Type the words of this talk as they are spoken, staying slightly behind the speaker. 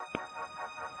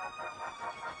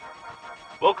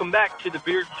Welcome back to the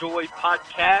Beard Joy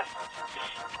podcast.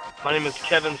 My name is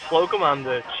Kevin Slocum. I'm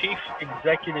the Chief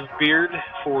Executive Beard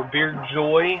for Beard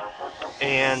Joy,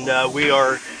 and we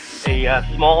are a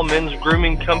small men's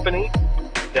grooming company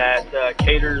that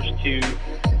caters to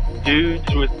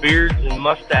dudes with beards and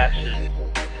mustaches.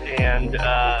 And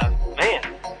man,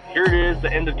 here it is,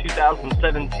 the end of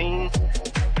 2017.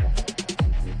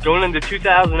 Going into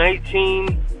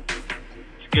 2018,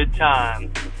 it's a good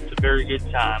time. It's a very good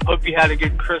time. Hope you had a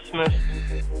good Christmas.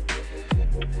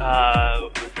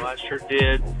 I sure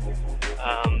did.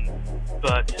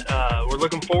 But we're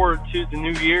looking forward to the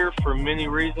new year for many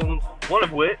reasons, one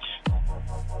of which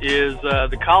is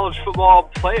the college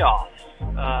football playoffs.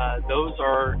 Those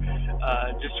are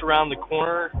just around the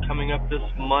corner, coming up this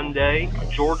Monday.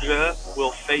 Georgia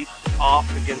will face off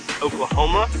against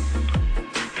Oklahoma,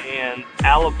 and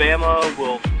Alabama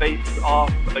will face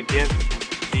off against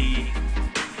the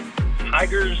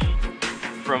Tigers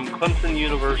from Clemson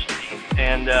University.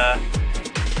 And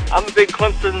I'm a big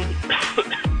Clemson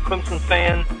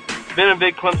fan. Been a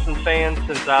big Clemson fan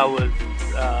since I was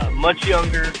much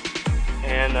younger,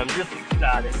 and I'm just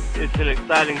excited. It's an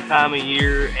exciting time of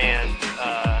year, and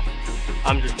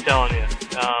I'm just telling you,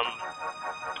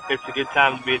 it's a good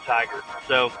time to be a Tiger.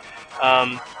 So,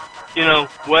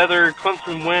 whether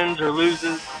Clemson wins or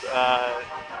loses,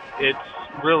 it's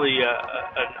really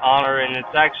an honor, and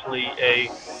it's actually a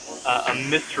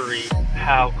mystery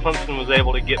how Clemson was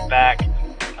able to get back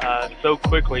so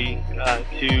quickly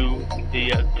to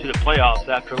the playoffs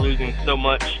after losing so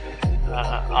much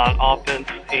on offense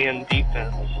and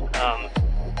defense.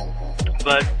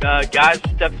 But guys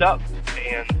stepped up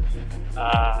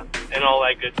and all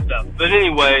that good stuff. But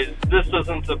anyways, this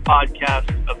isn't a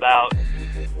podcast about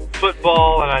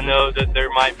football, and I know that there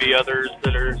might be others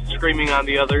that are screaming on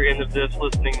the other end of this,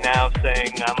 listening now,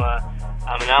 saying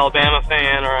I'm an Alabama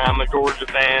fan, or I'm a Georgia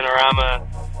fan, or I'm a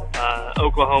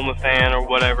Oklahoma fan, or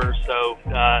whatever. So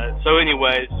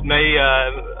anyways,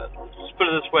 let's put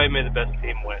it this way: may the best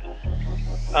team win.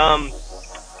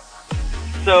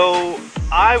 So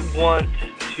I want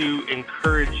to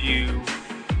encourage you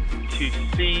to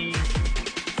see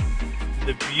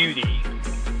the beauty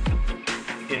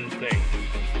in things.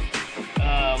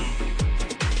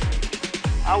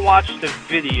 I watched a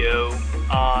video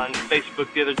on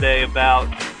Facebook the other day about,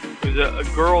 it was a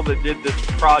girl that did this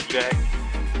project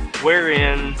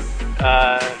wherein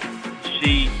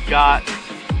she got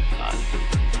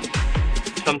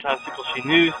sometimes people she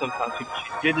knew, sometimes people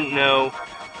she didn't know,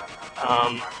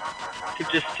 to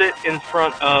just sit in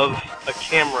front of a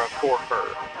camera for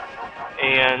her.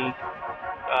 And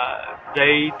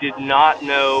they did not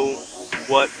know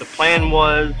what the plan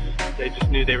was. They just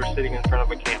knew they were sitting in front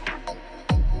of a camera.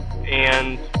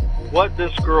 And what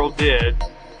this girl did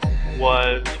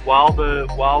was, while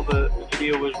the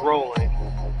video was rolling,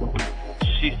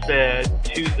 she said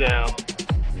to them,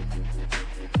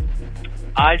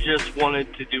 I just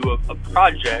wanted to do a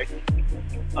project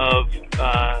of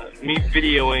me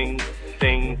videoing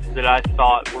things that I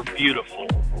thought were beautiful.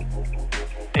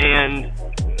 And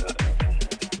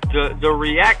the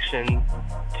reaction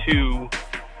to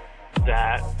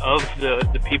that of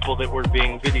the people that were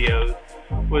being videoed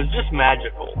was just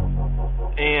magical,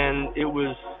 and it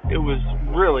was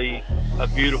really a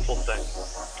beautiful thing.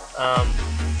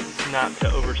 Not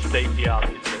to overstate the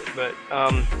obvious there, but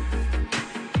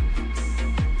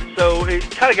so it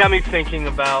kind of got me thinking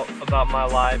about my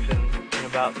life and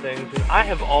about things. And I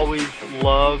have always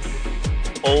loved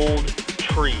old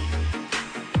trees,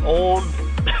 old,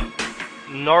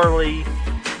 gnarly,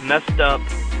 messed up,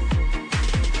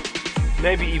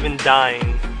 maybe even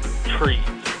dying trees.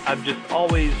 I've just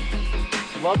always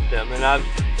loved them, and I've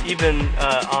even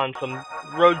on some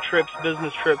road trips,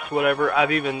 business trips, whatever,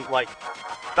 I've even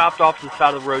stopped off to the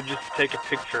side of the road just to take a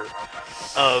picture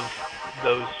of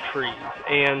those trees.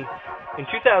 And in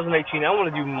 2018, I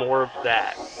want to do more of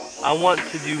that. I want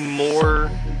to do more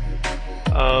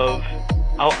of,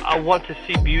 I want to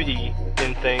see beauty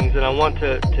in things, and I want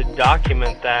to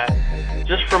document that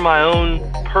just for my own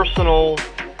personal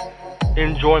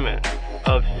enjoyment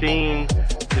of seeing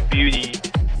the beauty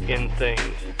in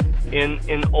things,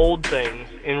 in old things,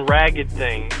 in ragged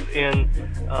things, in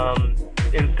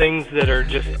things that are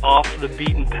just off the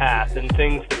beaten path, and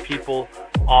things that people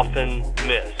often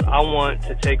miss. I want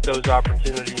to take those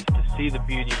opportunities to see the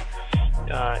beauty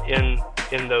in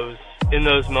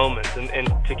those moments, and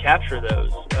to capture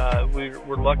those.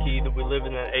 We're lucky that we live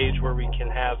in an age where we can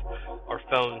have our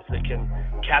phones that can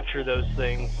capture those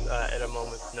things at a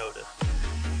moment's notice.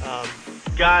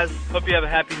 Guys, hope you have a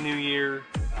happy new year.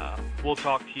 We'll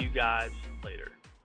talk to you guys later.